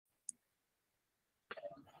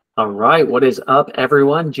All right, what is up,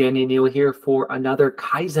 everyone? Jenny and Neil here for another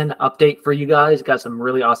Kaizen update for you guys. Got some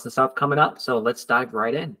really awesome stuff coming up, so let's dive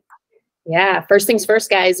right in. Yeah, first things first,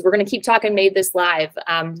 guys. We're going to keep talking MaidThis live.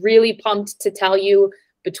 I'm really pumped to tell you,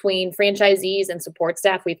 between franchisees and support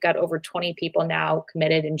staff, we've got over 20 people now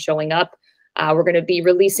committed and showing up. We're going to be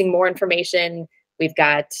releasing more information. We've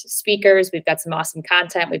got speakers. We've got some awesome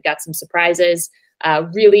content. We've got some surprises.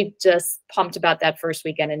 Really just pumped about that first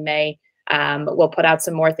weekend in May. We'll put out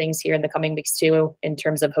some more things here in the coming weeks too, in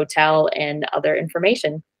terms of hotel and other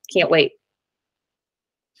information. Can't wait.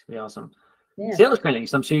 It's gonna be awesome. Yeah. Sales training.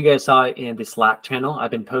 So I'm sure you guys saw it in the Slack channel.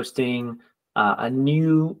 I've been posting a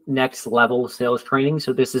new next level sales training.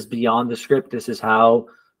 So this is beyond the script. This is how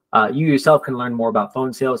you yourself can learn more about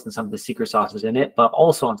phone sales and some of the secret sauces in it. But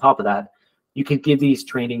also on top of that, you could give these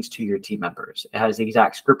trainings to your team members. It has the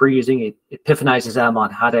exact script we're using. It epiphanises them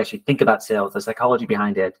on how to actually think about sales, the psychology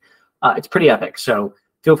behind it. It's pretty epic. So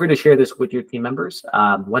feel free to share this with your team members.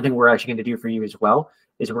 One thing we're actually going to do for you as well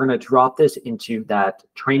is we're going to drop this into that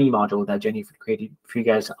training module that Jenny created for you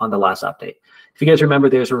guys on the last update. If you guys remember,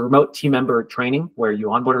 there's a remote team member training where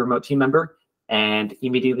you onboard a remote team member and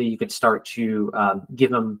immediately you could start to give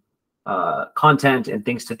them content and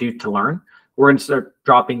things to do to learn. We're going to start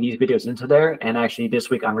dropping these videos into there. And actually this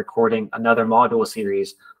week I'm recording another module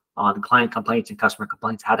series on client complaints and customer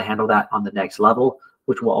complaints, how to handle that on the next level,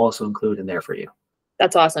 which we'll also include in there for you.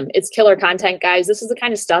 That's awesome. It's killer content, guys. This is the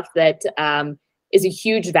kind of stuff that is a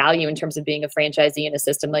huge value in terms of being a franchisee in a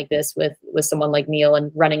system like this with someone like Neil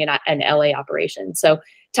and running an LA operation. So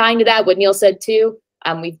tying to that, what Neil said too,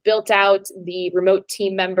 we've built out the remote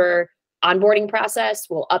team member onboarding process.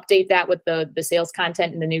 We'll update that with the sales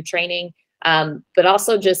content and the new training. But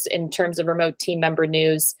also just in terms of remote team member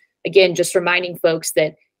news, again, just reminding folks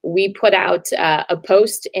that we put out a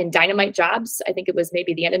post in Dynamite Jobs. I think it was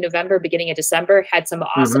maybe the end of November, beginning of December, had some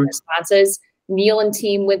awesome responses. Neil and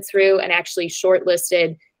team went through and actually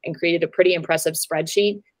shortlisted and created a pretty impressive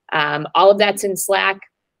spreadsheet. All of that's in Slack.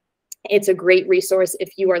 It's a great resource if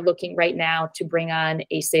you are looking right now to bring on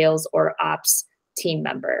a sales or ops team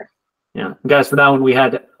member. Yeah, guys, for that one, we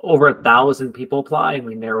had over 1,000 people apply and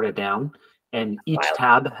we narrowed it down. And each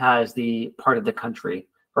tab has the part of the country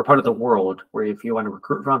or part of the world where if you want to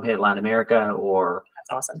recruit from, hit Latin America or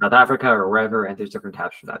South Africa or wherever, and there's different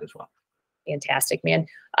tabs for that as well. Fantastic, man.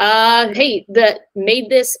 Hey, the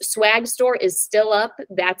MaidThis swag store is still up.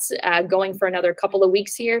 That's going for another couple of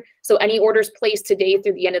weeks here. So any orders placed today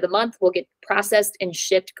through the end of the month will get processed and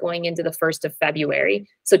shipped going into the 1st of February.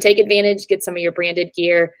 So take advantage, get some of your branded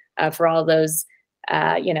gear for all those,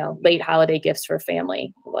 late holiday gifts for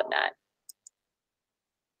family and whatnot.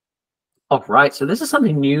 All right, so this is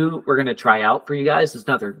something new we're going to try out for you guys. It's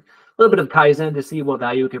another little bit of Kaizen to see what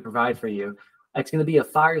value it can provide for you. It's going to be a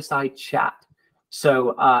fireside chat.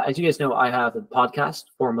 So as you guys know, I have a podcast,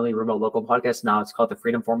 formerly Remote Local Podcast. Now it's called the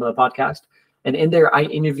Freedom Formula Podcast. And in there, I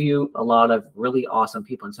interview a lot of really awesome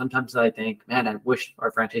people. And sometimes I think, man, I wish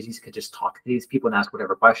our franchisees could just talk to these people and ask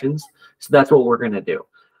whatever questions. So that's what we're going to do.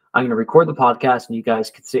 I'm going to record the podcast and you guys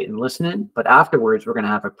can sit and listen in. But afterwards, we're going to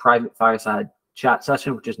have a private fireside chat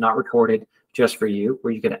session, which is not recorded, just for you,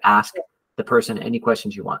 where you can ask the person any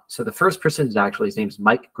questions you want. So the first person is actually, his name is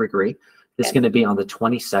Mike Gregory. This is going to be on the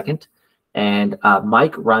 22nd. And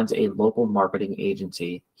Mike runs a local marketing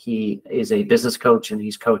agency. He is a business coach and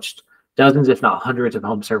he's coached dozens, if not hundreds of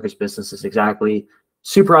home service businesses. Exactly.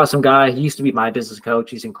 Super awesome guy. He used to be my business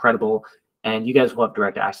coach. He's incredible. And you guys will have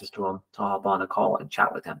direct access to him to hop on a call and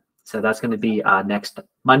chat with him. So that's going to be next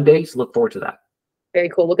Monday. So look forward to that. Very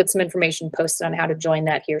cool. We'll get some information posted on how to join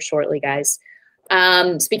that here shortly, guys.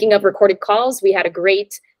 Speaking of recorded calls, we had a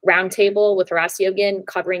great roundtable with Horacio again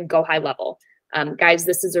covering Go High Level. Guys,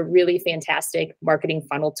 this is a really fantastic marketing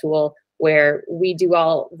funnel tool where we do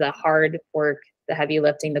all the hard work, the heavy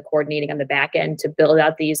lifting, the coordinating on the back end to build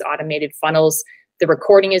out these automated funnels. The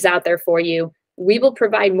recording is out there for you. We will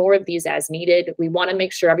provide more of these as needed. We want to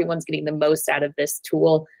make sure everyone's getting the most out of this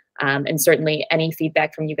tool. And certainly any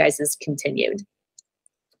feedback from you guys is continually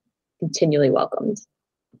welcomed.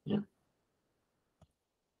 Yeah.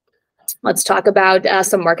 Let's talk about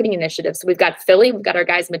some marketing initiatives. So we've got Philly, we've got our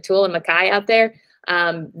guys Matul and Makai out there.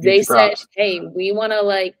 They said, hey, we want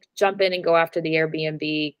to jump in and go after the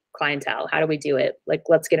Airbnb clientele. How do we do it?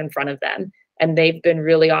 Let's get in front of them. And they've been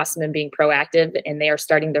really awesome in being proactive, and they are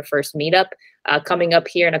starting their first meetup coming up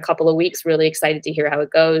here in a couple of weeks. Really excited to hear how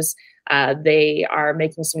it goes. They are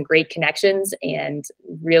making some great connections and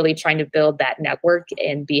really trying to build that network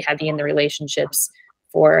and be heavy in the relationships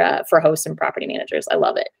for hosts and property managers. I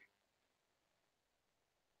love it.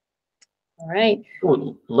 All right.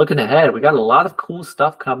 Cool. Looking ahead, we got a lot of cool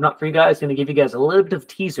stuff coming up for you guys. Going to give you guys a little bit of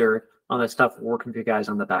teaser on the stuff we're working for you guys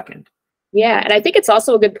on the back end. Yeah, and I think it's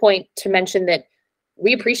also a good point to mention that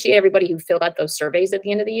we appreciate everybody who filled out those surveys at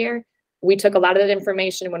the end of the year. We took a lot of that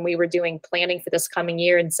information when we were doing planning for this coming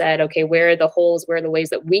year and said, okay, where are the holes, where are the ways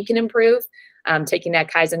that we can improve, taking that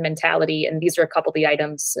Kaizen mentality. And these are a couple of the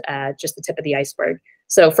items, just the tip of the iceberg.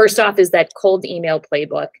 So first off is that cold email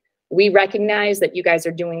playbook. We recognize that you guys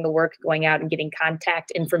are doing the work going out and getting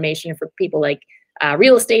contact information for people like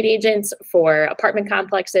real estate agents, for apartment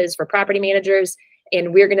complexes, for property managers.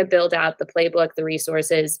 And we're going to build out the playbook, the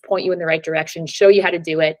resources, point you in the right direction, show you how to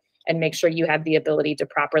do it, and make sure you have the ability to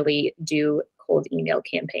properly do cold email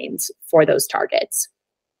campaigns for those targets.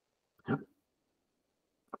 Yep.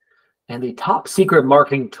 And the top secret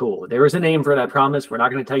marketing tool. There is a name for it, I promise. We're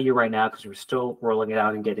not going to tell you right now because we're still rolling it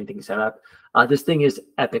out and getting things set up. This thing is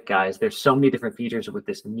epic, guys. There's so many different features with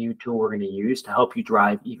this new tool we're going to use to help you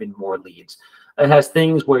drive even more leads. It has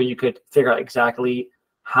things where you could figure out exactly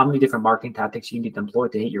how many different marketing tactics you need to employ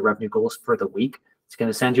to hit your revenue goals for the week. It's going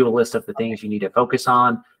to send you a list of the things you need to focus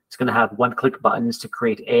on. It's going to have one-click buttons to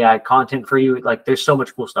create AI content for you. Like, there's so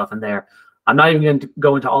much cool stuff in there. I'm not even going to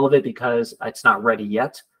go into all of it because it's not ready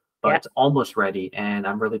yet, but it's almost ready, and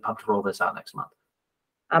I'm really pumped to roll this out next month.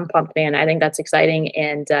 I'm pumped, man. I think that's exciting,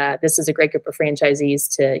 and this is a great group of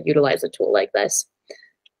franchisees to utilize a tool like this.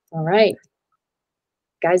 All right.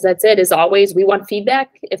 Guys, that's it. As always, we want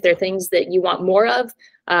feedback. If there are things that you want more of,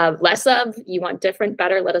 less of, you want different,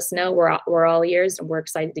 better, let us know. We're all ears, and we're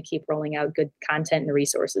excited to keep rolling out good content and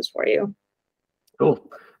resources for you. Cool.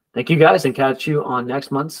 Thank you, guys, and catch you on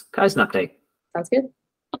next month's Kaizen Update. Sounds good.